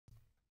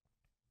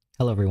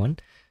Hello everyone.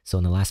 So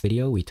in the last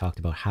video, we talked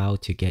about how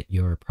to get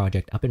your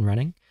project up and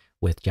running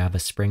with Java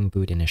Spring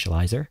Boot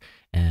Initializer,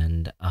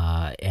 and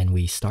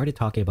we started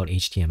talking about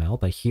HTML,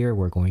 but here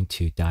we're going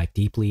to dive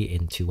deeply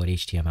into what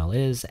HTML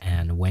is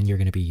and when you're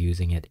going to be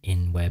using it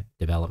in web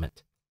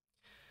development.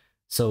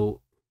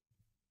 So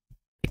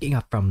picking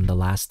up from the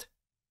last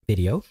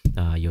video,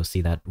 you'll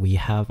see that we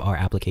have our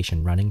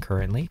application running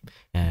currently,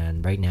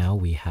 and right now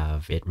we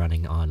have it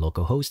running on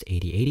localhost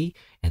 8080,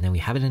 and then we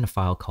have it in a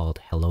file called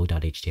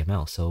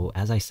hello.html. So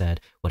as I said,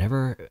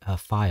 whatever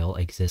file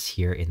exists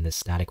here in this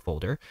static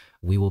folder,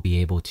 we will be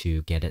able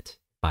to get it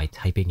by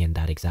typing in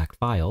that exact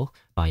file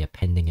by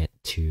appending it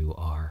to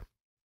our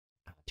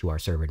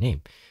server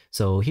name.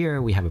 So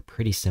here we have a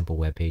pretty simple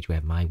web page. We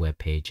have my web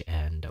page,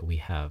 and we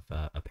have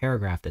a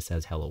paragraph that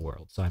says hello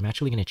world. So I'm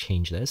actually going to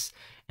change this,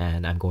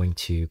 and I'm going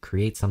to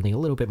create something a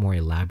little bit more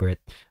elaborate,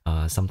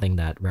 something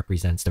that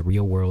represents the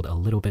real world a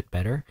little bit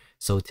better.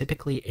 So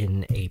typically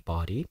in a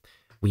body,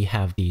 we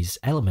have these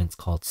elements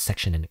called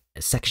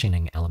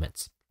sectioning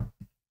elements.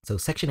 So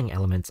sectioning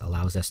elements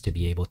allows us to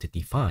be able to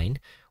define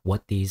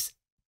what these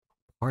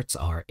parts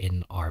are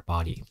in our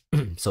body.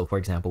 So for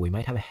example, we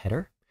might have a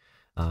header,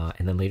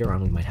 and then later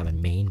on we might have a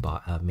main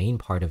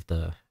part of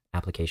the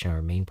application,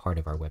 or main part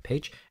of our web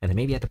page, and then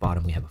maybe at the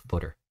bottom we have a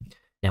footer.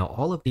 Now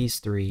all of these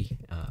three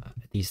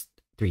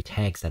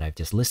tags that I've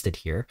just listed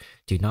here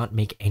do not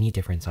make any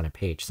difference on a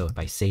page. So if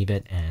I save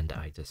it and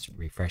I just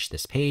refresh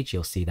this page,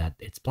 you'll see that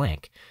it's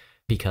blank,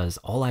 because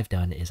all I've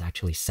done is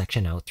actually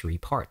section out three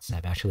parts.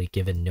 I've actually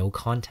given no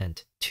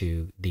content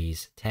to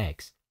these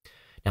tags.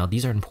 Now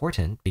these are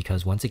important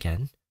because, once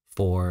again,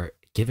 for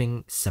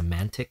giving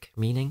semantic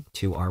meaning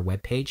to our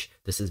web page,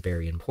 this is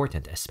very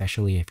important,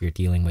 especially if you're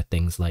dealing with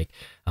things like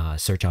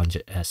search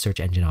engine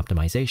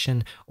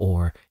optimization,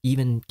 or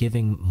even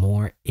giving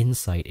more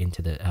insight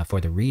into the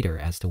for the reader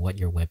as to what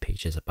your web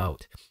page is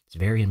about. It's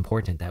very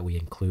important that we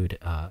include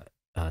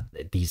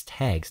these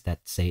tags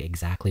that say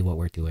exactly what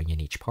we're doing in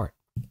each part.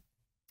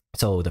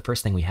 So the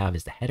first thing we have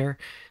is the header.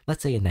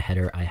 Let's say in the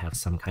header I have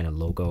some kind of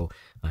logo.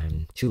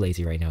 I'm too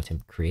lazy right now to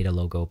create a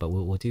logo, but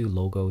we'll do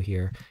logo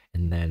here,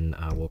 and then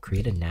we'll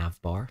create a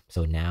nav bar.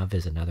 So nav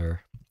is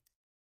another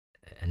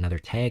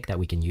tag that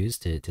we can use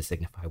to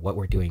signify what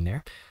we're doing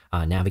there.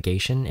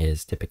 Navigation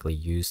is typically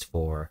used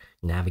for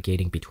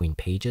navigating between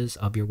pages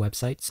of your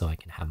website. So I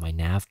can have my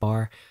nav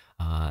bar,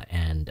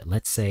 and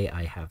let's say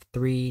I have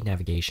three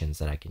navigations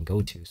that I can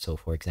go to. So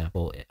for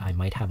example, I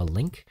might have a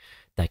link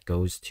that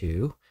goes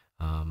to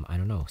I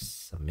don't know,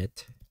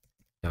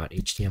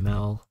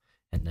 submit.html,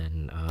 and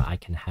then I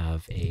can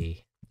have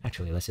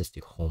actually, let's just do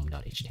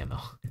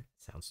home.html.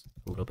 Sounds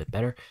a little bit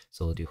better.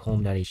 So we'll do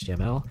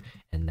home.html,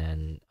 and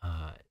then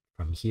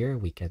from here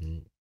we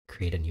can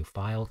create a new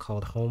file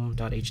called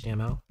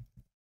home.html,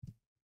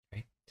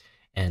 right?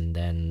 And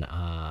then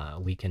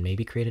we can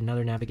maybe create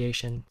another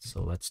navigation.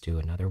 So let's do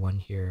another one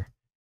here.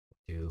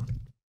 Do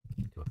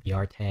a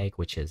BR tag,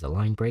 which is a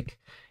line break,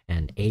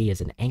 and A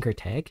is an anchor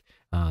tag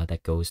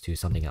that goes to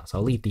something else.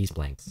 I'll leave these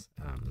blanks.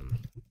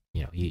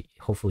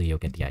 Hopefully you'll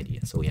get the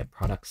idea. So we have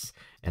products,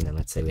 and then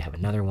let's say we have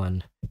another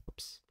one.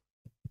 Oops.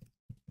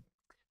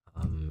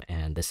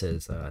 And this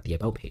is the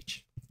about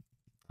page.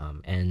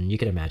 And you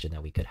can imagine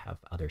that we could have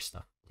other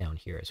stuff down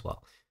here as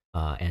well.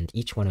 And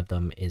each one of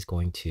them is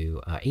going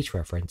to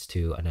h-reference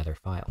to another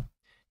file.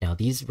 Now,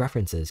 these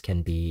references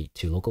can be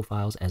to local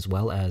files as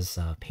well as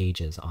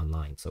pages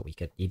online. So we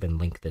could even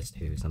link this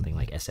to something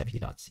like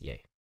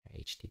sfu.ca,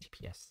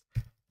 https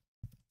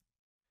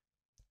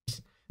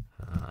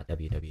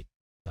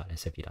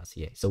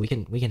www.sfu.ca. So we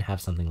can have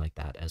something like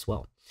that as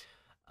well.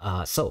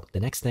 So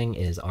the next thing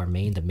is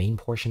the main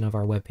portion of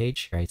our web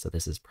page, right? So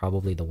this is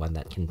probably the one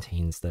that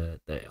contains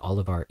all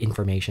of our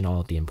information,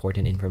 all of the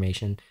important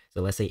information.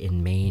 So let's say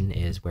in main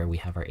is where we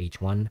have our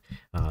h1.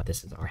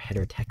 This is our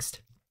header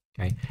text.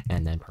 Right,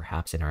 and then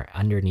perhaps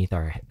underneath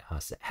our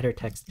header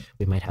text,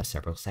 we might have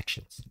several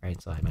sections,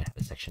 right? So I might have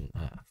a section,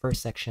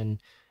 first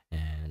section,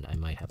 and I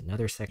might have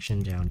another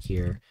section down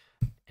here,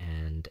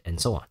 and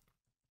so on.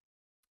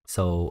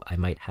 So I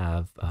might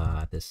have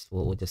this.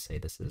 We'll just say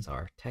this is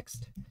our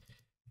text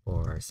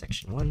for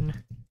section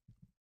 1,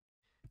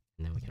 and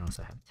then we can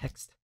also have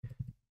text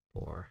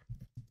for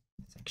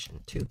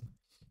section 2.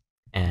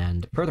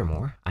 And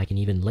furthermore, I can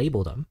even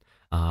label them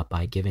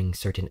by giving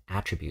certain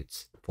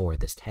attributes for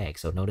this tag.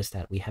 So notice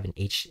that we have an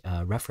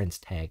h-reference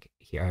tag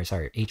here, or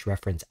sorry,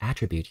 h-reference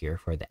attribute here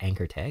for the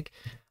anchor tag.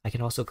 I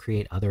can also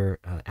create other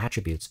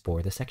attributes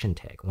for the section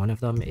tag. One of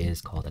them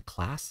is called a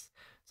class.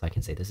 So I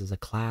can say this is a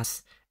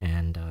class,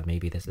 and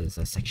maybe this is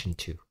a section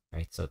 2,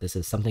 right? So this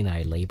is something that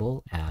I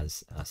label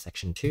as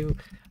section 2.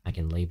 I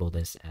can label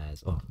this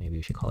as, maybe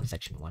we should call it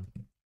section 1.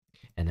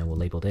 And then we'll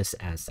label this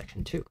as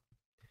section 2.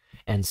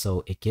 And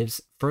so it gives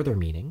further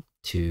meaning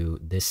to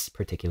this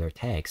particular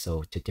tag.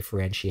 So to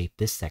differentiate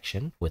this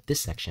section with this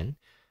section,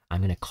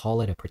 I'm going to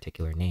call it a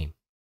particular name.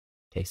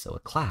 Okay, so a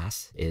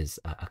class is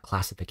a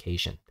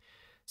classification.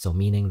 So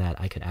meaning that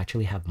I could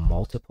actually have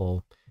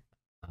multiple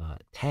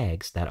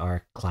tags that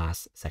are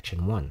class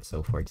section 1.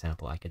 So for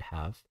example, I could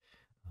have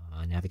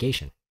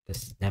navigation,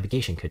 this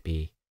navigation could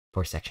be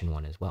for section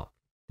 1 as well.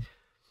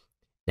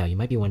 Now you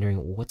might be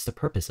wondering, what's the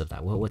purpose of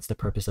that? Well, what's the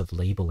purpose of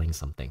labeling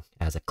something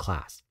as a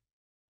class?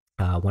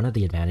 One of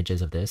the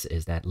advantages of this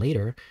is that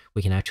later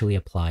we can actually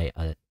apply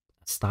a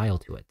style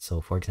to it. So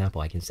for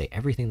example, I can say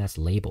everything that's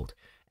labeled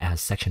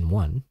as section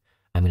 1,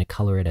 I'm going to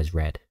color it as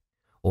red,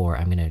 or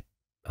I'm going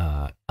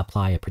to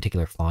apply a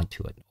particular font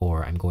to it,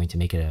 or I'm going to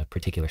make it a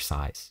particular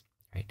size,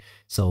 right?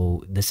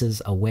 So this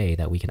is a way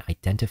that we can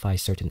identify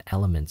certain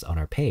elements on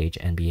our page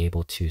and be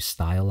able to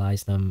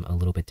stylize them a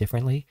little bit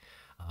differently.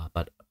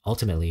 But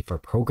ultimately, for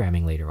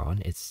programming later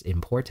on, it's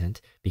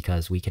important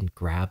because we can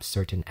grab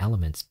certain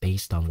elements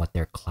based on what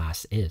their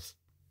class is.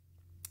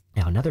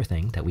 Now, another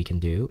thing that we can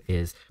do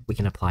is we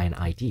can apply an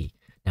ID.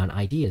 Now, an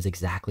ID is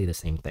exactly the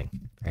same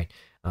thing, right?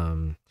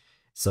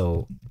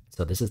 So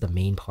this is the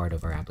main part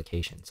of our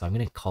application. So I'm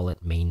going to call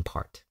it main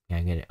part. And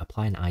I'm going to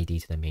apply an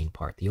ID to the main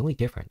part. The only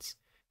difference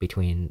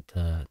between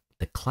the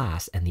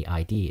class and the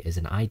ID is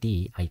an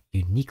ID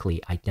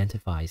uniquely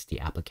identifies the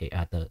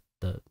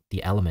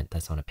the element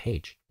that's on a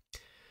page.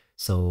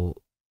 So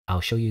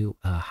I'll show you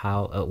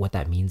what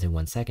that means in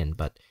 1 second,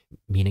 but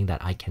meaning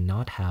that I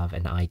cannot have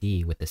an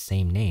ID with the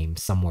same name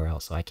somewhere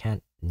else. So I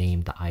can't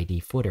name the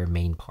ID footer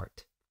main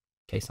part.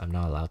 Okay, so I'm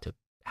not allowed to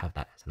have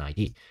that as an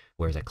ID.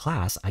 Whereas a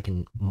class, I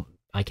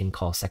can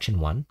call section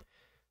 1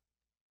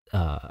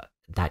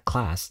 that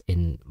class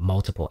in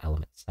multiple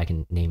elements. I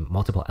can name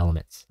multiple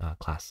elements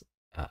class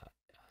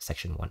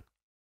section 1. All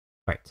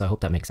right, so I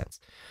hope that makes sense.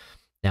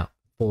 Now,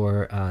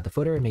 for the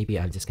footer, maybe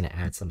I'm just going to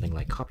add something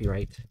like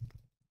copyright,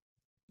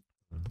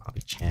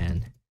 Bobby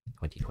Chan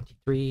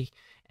 2023,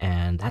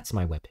 and that's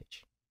my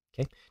webpage.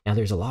 Okay, now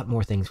there's a lot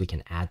more things we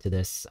can add to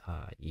this.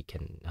 You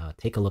can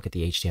take a look at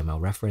the HTML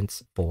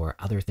reference for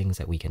other things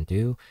that we can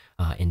do.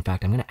 In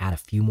fact, I'm going to add a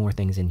few more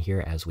things in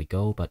here as we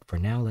go, but for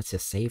now, let's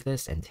just save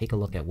this and take a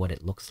look at what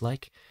it looks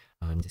like.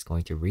 I'm just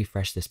going to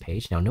refresh this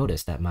page. Now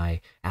notice that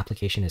my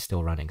application is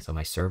still running, so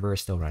my server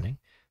is still running.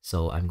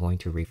 So I'm going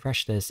to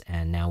refresh this,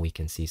 and now we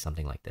can see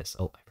something like this.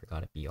 Oh, I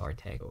forgot a BR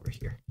tag over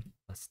here.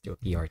 Let's do a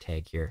BR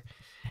tag here.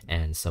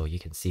 And so you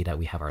can see that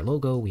we have our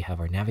logo, we have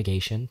our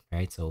navigation,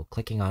 right? So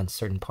clicking on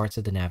certain parts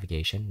of the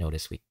navigation,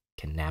 notice we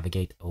can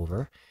navigate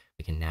over.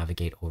 We can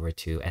navigate over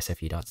to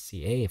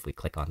sfu.ca if we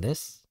click on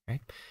this,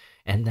 right?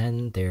 And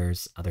then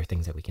there's other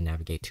things that we can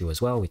navigate to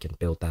as well. We can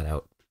build that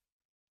out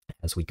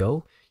as we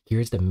go.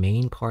 Here's the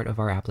main part of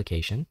our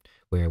application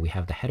where we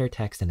have the header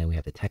text, and then we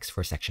have the text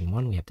for section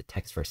 1, we have the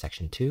text for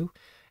section 2,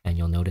 and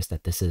you'll notice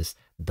that this is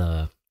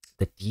the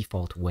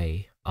default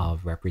way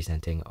of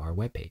representing our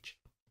web page.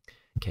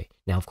 Okay,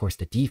 now of course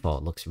the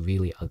default looks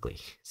really ugly.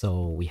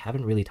 So we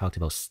haven't really talked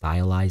about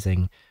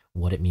stylizing,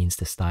 what it means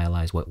to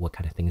stylize, what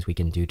kind of things we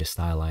can do to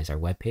stylize our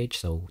web page.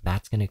 So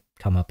that's going to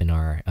come up in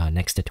our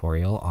next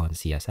tutorial on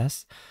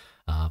CSS.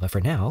 But for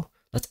now,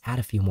 let's add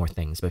a few more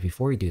things. But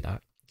before we do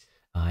that,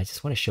 I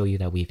just want to show you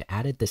that we've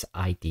added this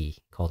ID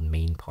called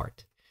main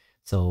part.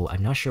 So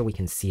I'm not sure we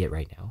can see it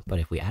right now, but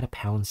if we add a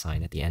pound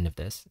sign at the end of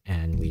this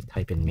and we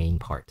type in main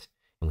part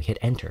and we hit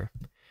enter,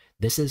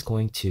 this is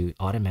going to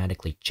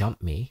automatically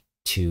jump me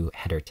to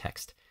header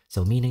text.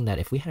 So meaning that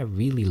if we had a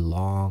really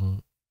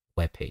long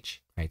web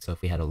page, right? So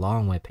if we had a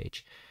long web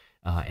page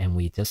and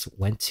we just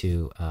went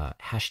to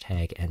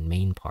hashtag and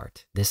main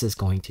part, this is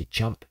going to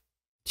jump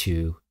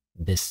to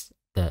this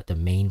the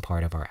main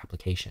part of our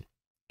application.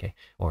 Okay,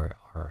 or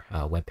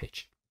our web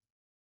page.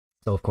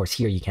 So of course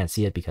here you can't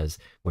see it because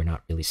we're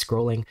not really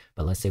scrolling,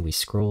 but let's say we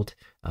scrolled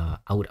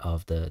out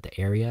of the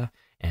area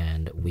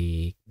and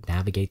we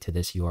navigate to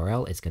this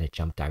URL, it's going to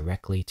jump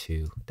directly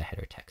to the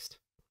header text.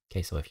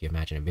 Okay, so if you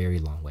imagine a very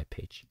long web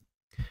page.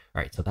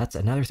 All right, so that's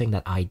another thing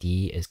that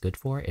ID is good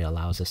for. It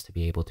allows us to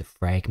be able to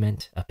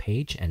fragment a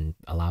page and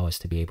allow us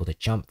to be able to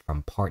jump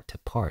from part to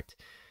part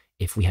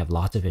if we have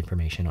lots of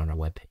information on our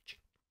web page.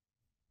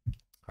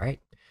 All right.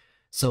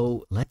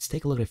 So let's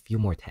take a look at a few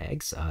more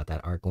tags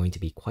that are going to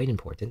be quite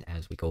important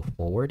as we go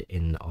forward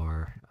in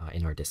our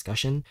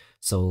discussion.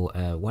 So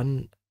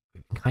one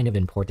kind of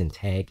important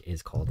tag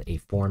is called a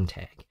form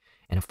tag,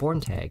 and a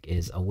form tag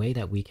is a way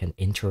that we can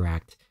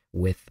interact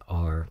with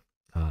our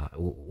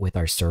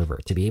server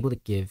to be able to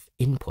give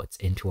inputs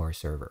into our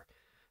server.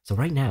 So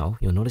right now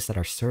you'll notice that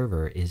our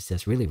server is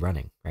just really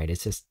running, right?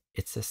 It's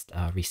just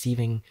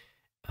receiving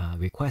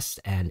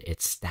requests and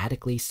it's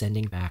statically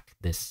sending back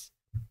this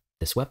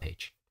web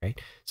page. Right?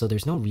 So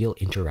there's no real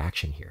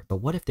interaction here.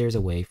 But what if there's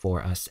a way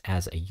for us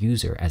as a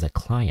user, as a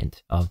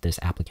client of this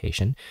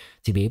application,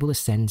 to be able to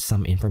send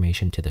some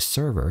information to the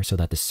server so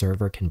that the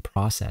server can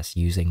process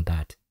using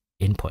that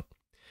input?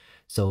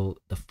 So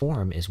the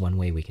form is one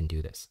way we can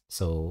do this.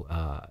 So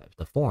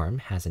the form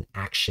has an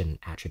action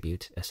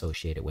attribute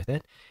associated with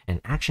it. An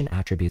action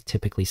attribute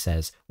typically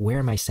says, where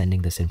am I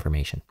sending this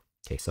information?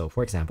 Okay, so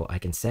for example, I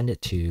can send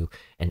it to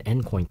an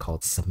endpoint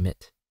called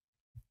submit.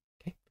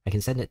 I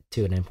can send it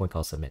to an endpoint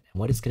called submit. And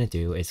what it's going to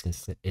do is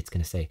it's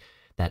going to say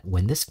that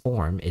when this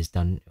form is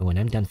done, when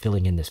I'm done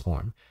filling in this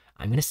form,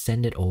 I'm going to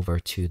send it over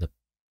to the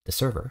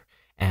server,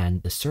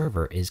 and the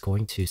server is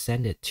going to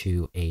send it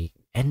to a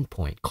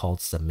endpoint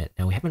called submit.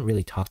 Now, we haven't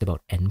really talked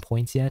about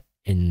endpoints yet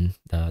in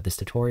this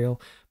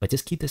tutorial, but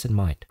just keep this in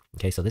mind.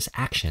 Okay, so this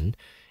action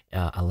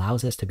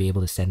allows us to be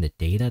able to send the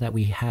data that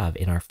we have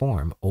in our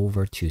form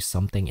over to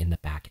something in the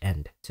back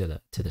end, to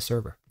the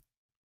server.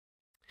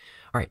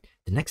 All right,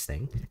 the next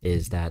thing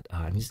is that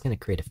I'm just going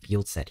to create a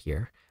field set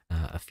here.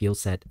 A field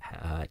set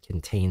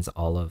contains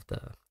all of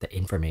the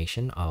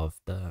information of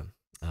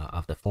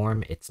the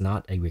form. It's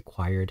not a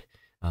required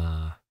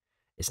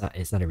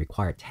it's not a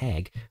required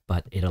tag,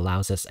 but it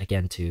allows us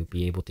again to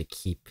be able to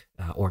keep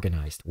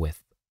organized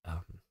with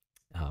our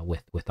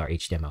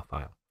HTML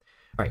file.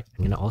 All right,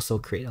 I'm going to also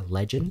create a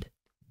legend.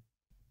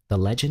 The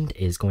legend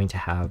is going to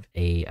have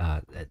a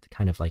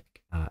kind of like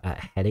a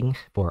heading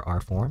for our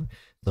form.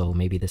 So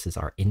maybe this is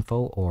our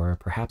info, or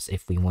perhaps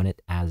if we want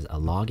it as a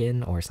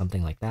login or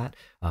something like that,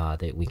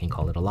 that we can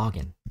call it a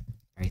login.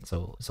 Right,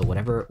 so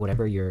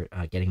whatever you're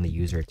getting the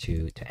user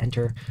to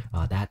enter,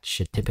 that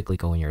should typically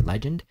go in your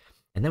legend.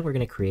 And then we're going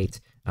to create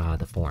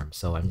the form.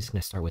 So I'm just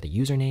going to start with a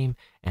username,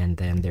 and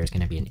then there's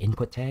going to be an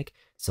input tag.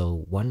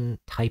 So one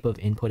type of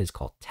input is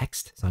called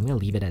text. So I'm going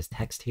to leave it as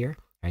text here.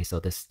 Right,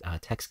 so this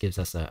text gives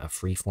us a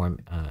free form,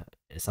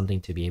 something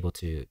to be able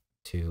to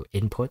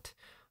input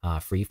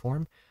free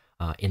form.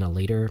 In a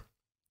later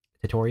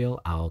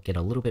tutorial, I'll get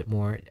a little bit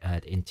more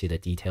into the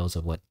details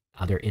of what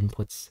other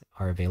inputs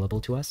are available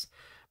to us.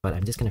 But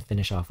I'm just going to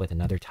finish off with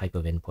another type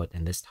of input,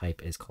 and this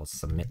type is called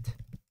submit.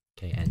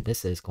 Okay, and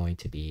this is going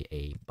to be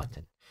a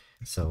button.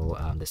 So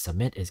the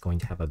submit is going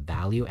to have a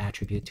value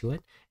attribute to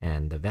it,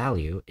 and the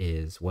value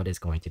is what is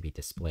going to be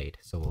displayed.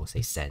 So we'll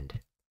say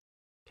send.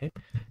 Okay,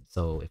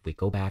 so if we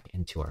go back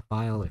into our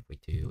file, if we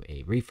do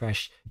a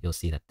refresh, you'll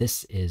see that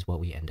this is what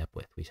we end up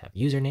with. We have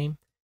username,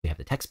 we have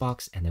the text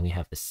box, and then we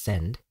have the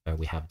send, or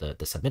we have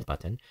the submit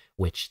button,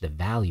 which the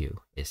value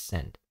is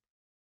send.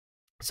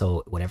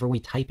 So whatever we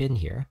type in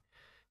here,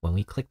 when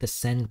we click the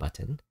send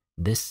button,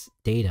 this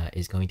data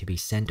is going to be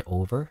sent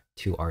over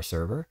to our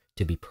server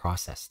to be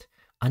processed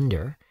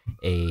under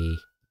a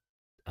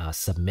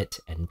submit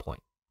endpoint.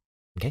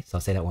 Okay, so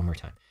I'll say that one more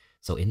time.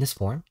 So in this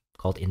form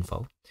called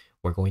info,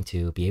 we're going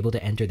to be able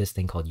to enter this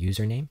thing called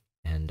username.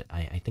 And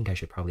I think I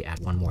should probably add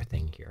one more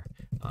thing here.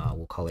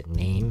 We'll call it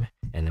name,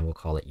 and then we'll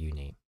call it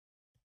uname.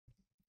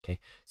 Okay,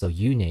 so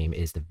uname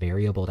is the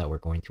variable that we're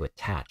going to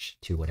attach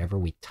to whatever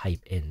we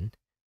type in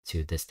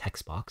to this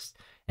text box.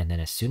 And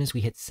then as soon as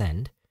we hit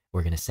send,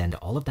 we're going to send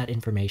all of that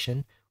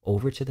information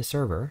over to the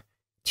server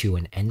to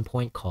an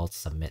endpoint called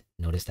submit.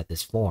 Notice that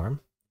this form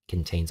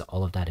contains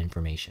all of that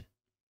information.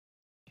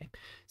 Okay,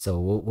 so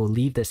we'll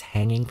leave this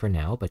hanging for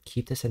now, but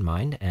keep this in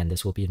mind, and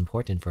this will be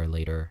important for a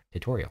later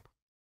tutorial.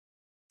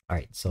 All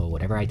right, so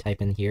whatever I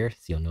type in here, so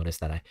you'll notice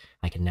that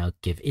I can now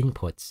give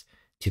inputs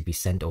to be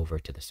sent over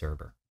to the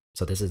server.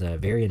 So this is a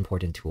very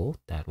important tool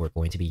that we're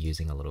going to be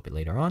using a little bit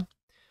later on.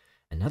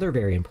 Another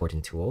very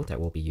important tool that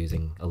we'll be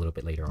using a little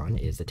bit later on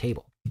is the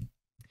table.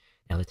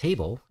 Now the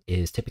table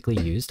is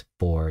typically used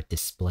for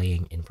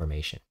displaying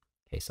information.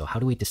 Okay, so how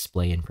do we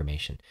display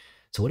information?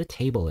 So what a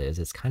table is,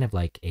 it's kind of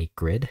like a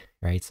grid,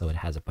 right? So it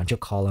has a bunch of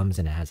columns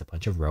and it has a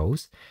bunch of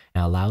rows,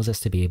 and allows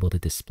us to be able to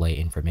display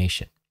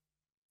information.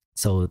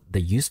 So the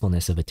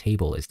usefulness of a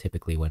table is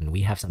typically when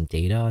we have some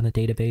data on the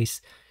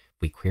database,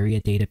 we query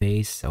a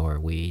database, or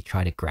we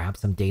try to grab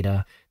some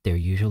data, they're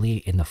usually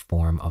in the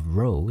form of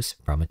rows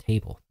from a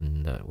table.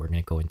 And we're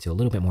going to go into a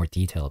little bit more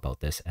detail about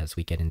this as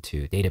we get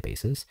into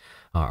databases,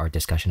 our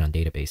discussion on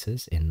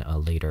databases in a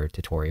later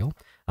tutorial.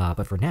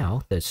 But for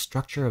now, the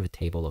structure of a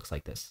table looks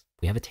like this.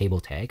 We have a table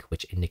tag,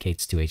 which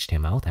indicates to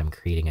HTML that I'm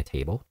creating a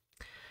table.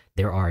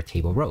 There are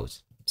table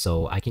rows.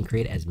 So I can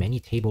create as many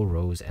table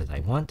rows as I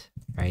want,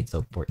 right?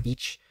 So for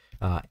each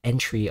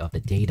entry of the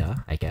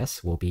data, I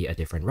guess, will be a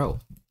different row.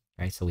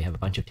 Right? So we have a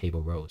bunch of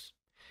table rows.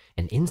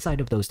 And inside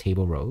of those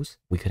table rows,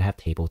 we could have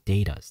table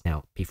datas.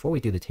 Now, before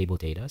we do the table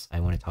datas, I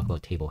want to talk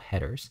about table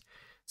headers.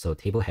 So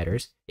table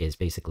headers is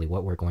basically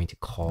what we're going to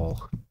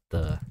call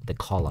the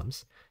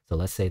columns. So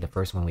let's say the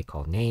first one we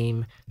call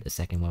name, the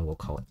second one we'll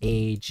call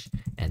age,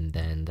 and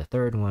then the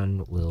third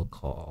one we'll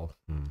call,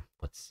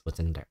 what's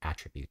in their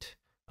attribute?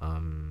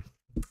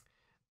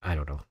 I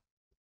don't know.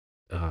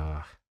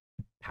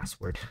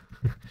 Password.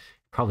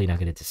 Probably not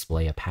going to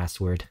display a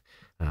password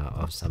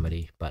of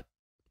somebody, but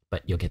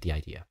you'll get the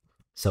idea.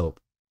 So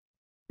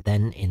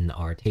then in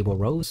our table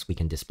rows, we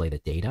can display the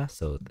data.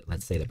 So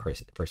let's say the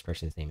first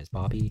person's name is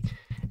Bobby,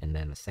 and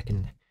then the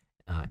second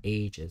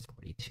age is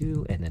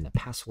 42, and then the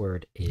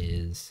password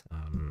is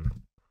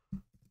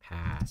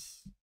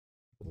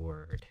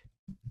password,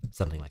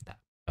 something like that.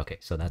 Okay,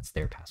 so that's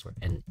their password.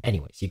 And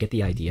anyways, you get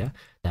the idea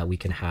that we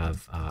can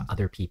have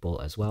other people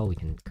as well. We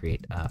can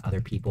create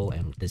other people,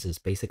 and this is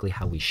basically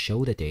how we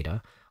show the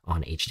data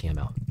on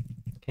HTML.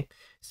 Okay,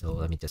 so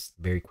let me just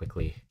very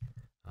quickly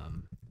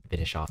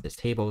finish off this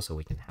table so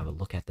we can have a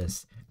look at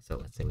this. So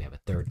let's say we have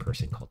a third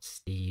person called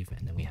Steve,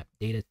 and then we have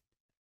data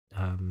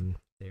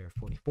there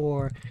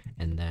 44,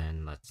 and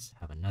then let's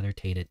have another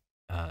table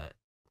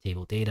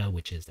data,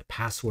 which is the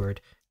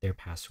password. Their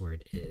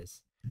password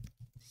is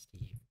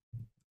Steve !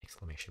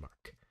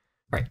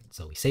 All right,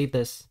 so we save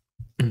this,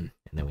 And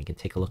then we can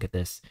take a look at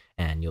this,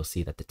 and you'll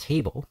see that the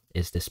table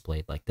is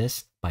displayed like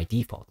this by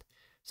default.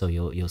 So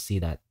you'll see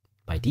that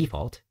by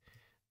default,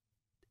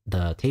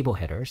 the table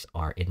headers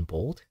are in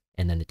bold,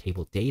 and then the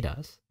table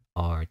datas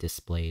are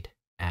displayed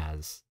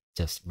as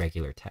just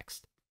regular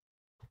text.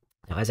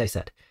 Now, as I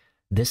said,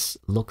 this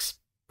looks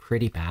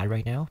pretty bad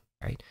right now,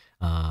 right?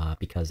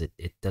 Because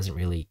it doesn't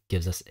really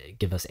give us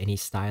any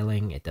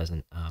styling. It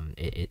doesn't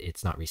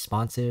it's not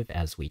responsive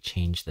as we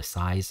change the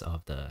size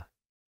of the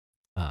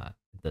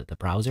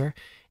browser.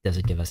 It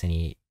doesn't give us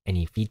any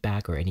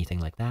feedback or anything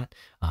like that.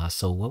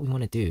 So what we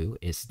want to do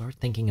is start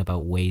thinking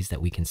about ways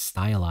that we can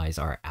stylize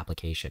our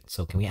application.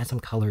 So can we add some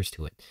colors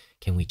to it?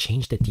 Can we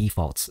change the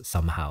defaults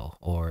somehow?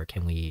 Or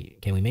can we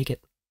make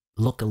it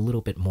look a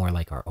little bit more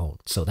like our own?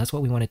 So that's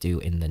what we want to do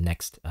in the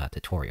next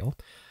tutorial.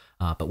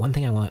 But one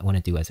thing I want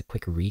to do as a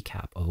quick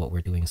recap of what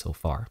we're doing so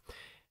far,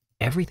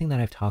 everything that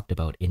I've talked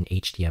about in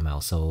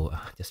HTML. So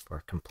just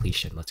for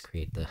completion, let's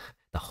create the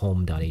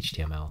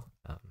home.html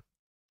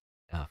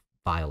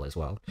file as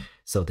well.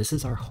 So this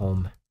is our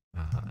home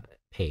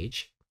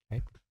page,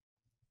 right?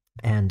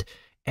 And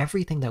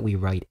everything that we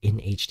write in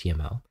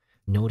HTML,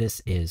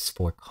 notice, is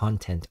for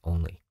content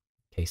only.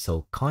 Okay,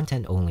 so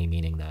content only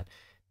meaning that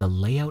the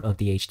layout of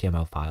the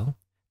HTML file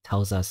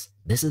tells us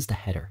this is the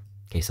header.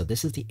 Okay, so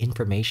this is the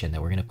information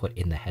that we're going to put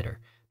in the header.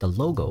 The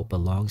logo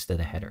belongs to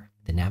the header.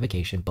 The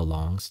navigation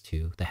belongs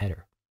to the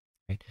header,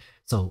 right?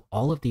 So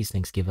all of these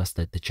things give us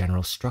the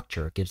general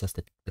structure, gives us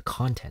the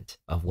content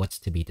of what's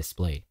to be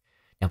displayed.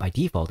 Now, by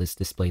default, it's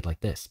displayed like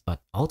this,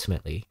 but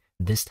ultimately,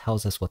 this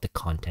tells us what the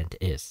content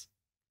is,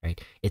 right?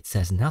 It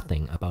says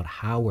nothing about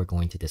how we're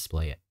going to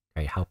display it,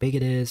 right? How big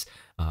it is,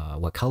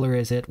 what color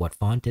is it, what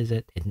font is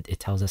it? It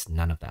tells us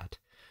none of that.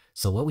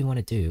 So what we want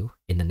to do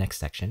in the next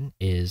section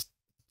is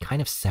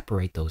kind of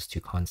separate those two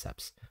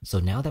concepts. So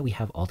now that we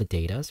have all the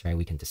datas, right,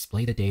 we can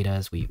display the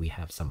datas, we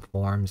have some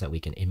forms that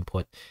we can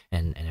input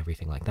and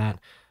everything like that.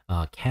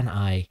 Can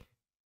I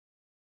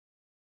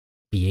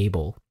be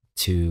able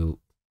to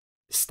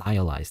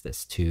stylize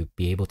this, to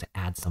be able to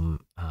add some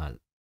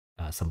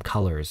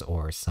colors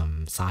or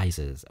some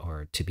sizes,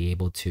 or to be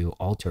able to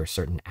alter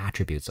certain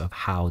attributes of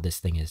how this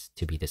thing is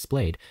to be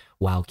displayed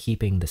while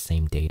keeping the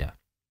same data?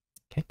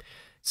 Okay,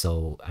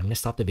 so I'm going to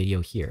stop the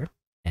video here,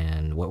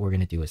 and what we're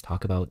going to do is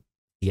talk about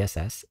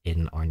CSS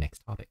in our next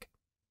topic.